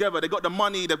have it together. They've got the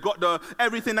money, they've got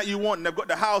everything that you want, they've got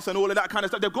the house and all of that kind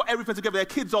of stuff. They've got everything together. Their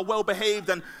kids are well behaved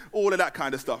and all of that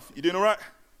kind of stuff. You doing all right?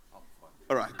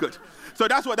 All right, good. So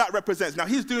that's what that represents. Now,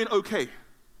 he's doing okay.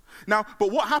 Now,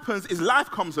 but what happens is life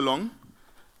comes along,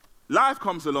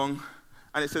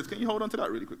 and it says, can you hold on to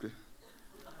that really quickly?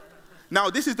 Now,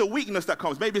 this is the weakness that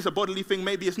comes. Maybe it's a bodily thing,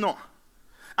 maybe it's not.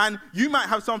 And you might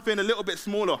have something a little bit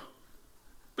smaller.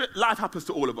 But life happens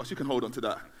to all of us. You can hold on to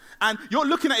that. And you're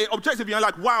looking at it objectively, and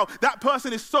you're like, wow, that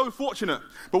person is so fortunate.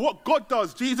 But what God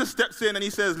does, Jesus steps in and he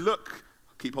says, look,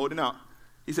 keep holding out.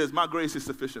 He says, my grace is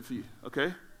sufficient for you,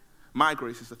 okay? My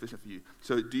grace is sufficient for you.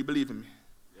 So do you believe in me?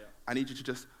 Yeah. I need you to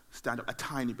just stand up a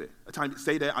tiny bit.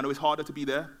 Stay there. I know it's harder to be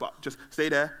there, but just stay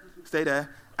there.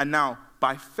 And now,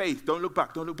 by faith, don't look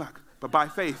back. But by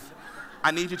faith,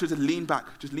 I need you to just lean back.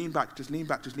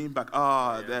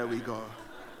 Ah, there we go.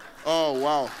 Oh,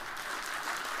 wow.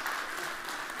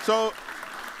 So,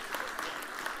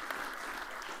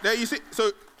 there you see.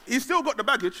 So, he's still got the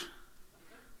baggage,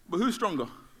 but who's stronger?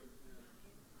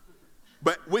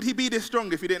 But would he be this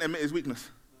strong if he didn't admit his weakness?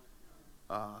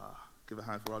 Give a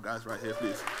hand for our guys right here,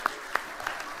 please.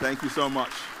 Thank you so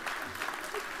much.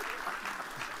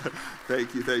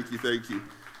 Thank you.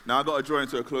 Now, I've got to draw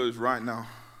into a close right now.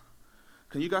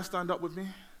 Can you guys stand up with me?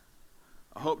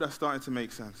 I hope that's starting to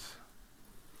make sense.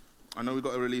 I know we've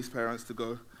got to release parents to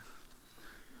go.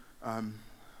 And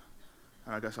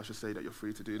I guess I should say that you're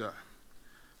free to do that.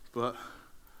 But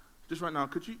just right now,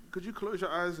 could you close your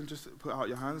eyes and just put out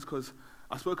your hands? Because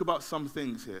I spoke about some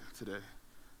things here today,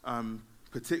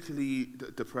 particularly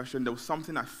depression. There was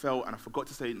something I felt, and I forgot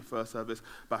to say it in the first service,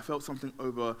 but I felt something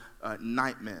over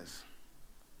nightmares.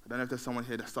 I don't know if there's someone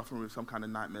here that's suffering with some kind of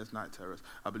nightmares, night terrors.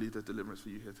 I believe there's deliverance for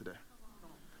you here today.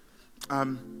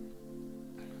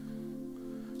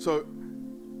 So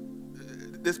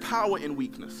there's power in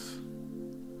weakness.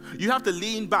 You have to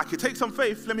lean back. It takes some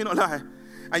faith, let me not lie.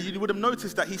 And you would have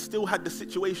noticed that he still had the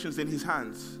situations in his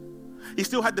hands. He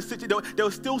still had there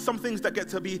were still some things that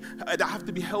that have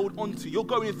to be held onto. You're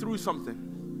going through something.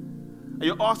 And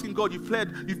you're asking God, you've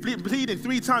pleaded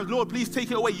 3 times, Lord, please take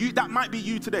it away. That might be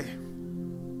you today.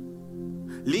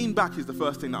 Lean back is the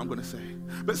first thing that I'm going to say.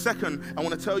 But second, I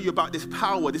want to tell you about this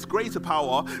power, this greater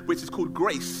power, which is called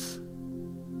grace.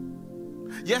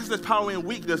 Yes, there's power in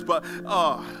weakness, but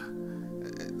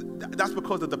that's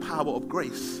because of the power of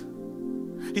grace.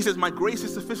 He says, my grace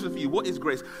is sufficient for you. What is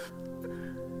grace?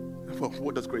 Well,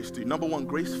 what does grace do? Number one,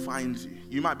 grace finds you.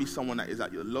 You might be someone that is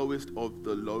at your lowest of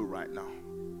the low right now.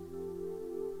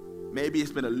 Maybe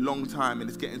it's been a long time and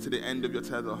it's getting to the end of your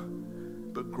tether,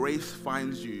 but grace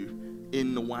finds you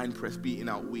in the winepress beating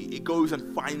out wheat. It goes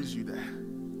and finds you there.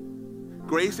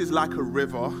 Grace is like a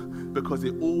river because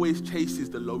it always chases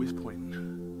the lowest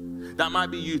point. That might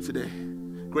be you today.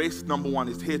 Grace, number one,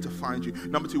 is here to find you.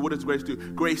 Number two, what does grace do?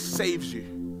 Grace saves you.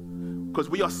 Because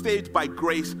we are saved by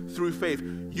grace through faith.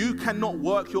 You cannot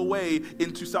work your way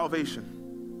into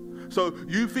salvation. So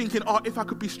you thinking, if I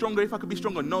could be stronger.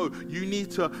 No, you need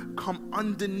to come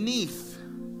underneath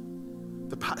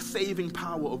the saving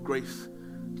power of grace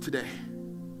today.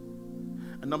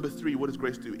 And number three, what does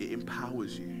grace do? It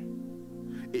empowers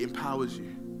you. It empowers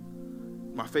you.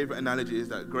 My favorite analogy is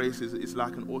that grace is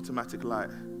like an automatic light.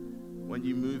 When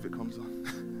you move, it comes on.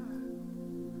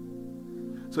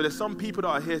 So there's some people that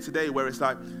are here today where it's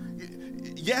like,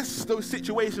 yes, those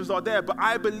situations are there, but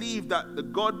I believe that the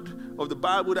God of the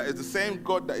Bible, that is the same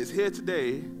God that is here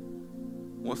today,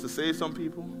 wants to save some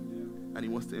people, and he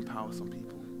wants to empower some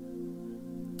people.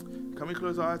 Can we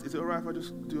close our eyes? Is it all right if I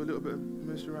just do a little bit of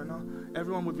ministry right now?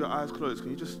 Everyone with your eyes closed,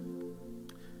 can you just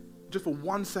for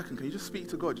 1 second, can you just speak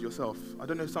to God yourself? I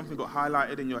don't know if something got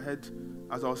highlighted in your head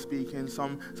as I was speaking,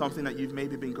 something that you've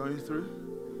maybe been going through.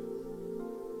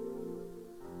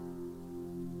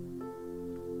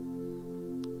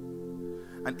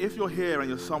 And if you're here and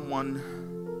you're someone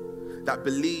that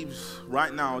believes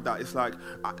right now that it's like,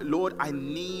 Lord, I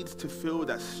need to feel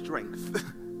that strength.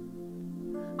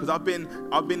 Because I've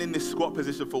been in this squat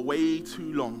position for way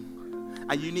too long.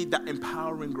 And you need that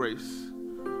empowering grace.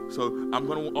 So I'm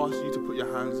going to ask you to put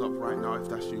your hands up right now if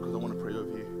that's you, because I want to pray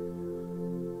over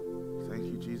you. Thank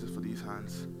you, Jesus, for these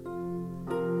hands.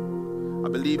 I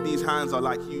believe these hands are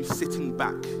like you sitting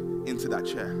back into that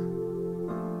chair.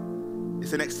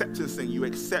 It's an acceptance thing. You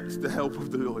accept the help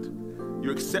of the Lord.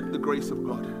 You accept the grace of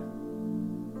God.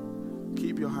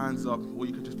 keep your hands up, or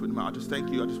you can just put them out. I just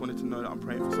thank you. I just wanted to know that I'm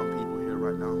praying for some people here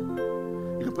right now.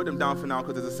 You can put them down for now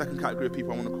because there's a second category of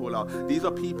people I want to call out. These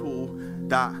are people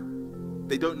that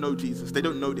they don't know Jesus. They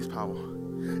don't know this power.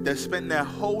 They've spent their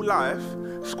whole life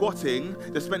squatting.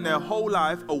 They've spent their whole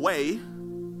life away.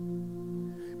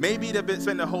 Maybe they've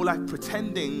spent their whole life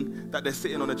pretending that they're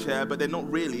sitting on a chair, but they're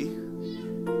not really.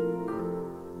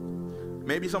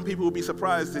 Maybe some people will be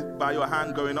surprised by your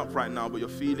hand going up right now, but you're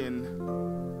feeling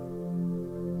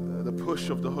the push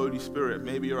of the Holy Spirit.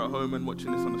 Maybe you're at home and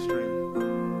watching this on the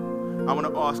stream. I want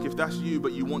to ask, if that's you,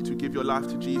 but you want to give your life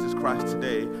to Jesus Christ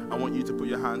today, I want you to put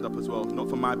your hand up as well. Not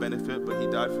for my benefit, but he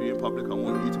died for you in public. I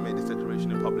want you to make this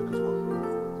declaration in public as well.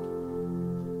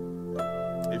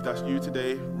 If that's you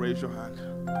today, raise your hand.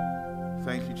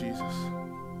 Thank you, Jesus.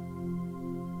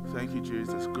 Thank you,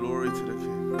 Jesus. Glory to the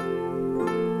King.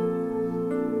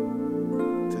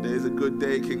 Today is a good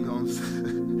day, Kingdoms.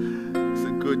 It's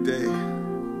a good day.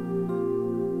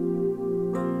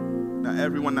 Now,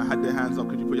 everyone that had their hands up,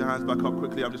 could you put your hands back up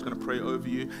quickly? I'm just going to pray over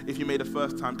you. If you made a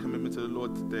first-time commitment to the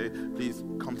Lord today, please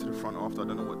come to the front after. I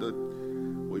don't know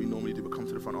what you normally do, but come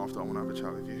to the front after. I want to have a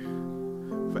chat with you.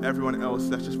 For everyone else,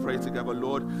 let's just pray together.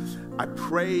 Lord, I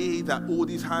pray that all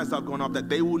these hands that have gone up, that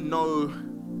they will know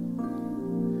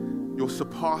your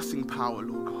surpassing power,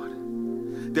 Lord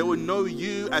God. They will know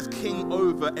you as King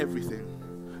over everything.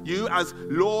 You as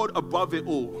Lord above it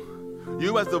all.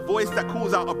 You as the voice that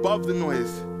calls out above the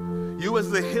noise. You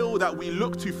as the hill that we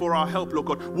look to for our help, Lord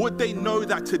God. Would they know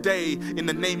that today in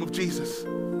the name of Jesus?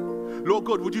 Lord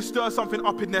God, would you stir something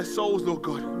up in their souls, Lord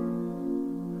God?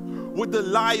 Would the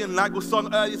lion, like was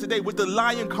sung earlier today, would the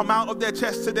lion come out of their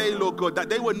chest today, Lord God, that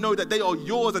they would know that they are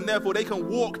yours and therefore they can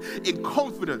walk in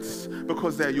confidence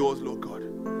because they're yours, Lord God.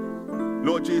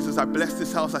 Lord Jesus, I bless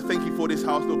this house. I thank you for this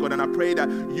house, Lord God, and I pray that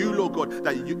you, Lord God,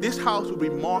 this house will be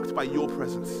marked by your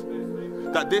presence.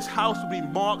 That this house will be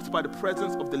marked by the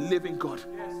presence of the living God.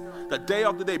 That day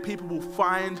after day, people will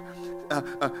find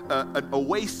an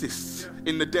oasis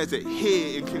in the desert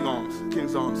here in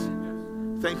King's Arms.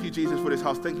 Thank you, Jesus, for this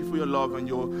house. Thank you for your love and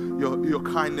your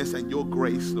kindness and your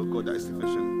grace, Lord God, that is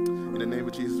sufficient. In the name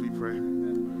of Jesus we pray.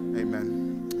 Amen.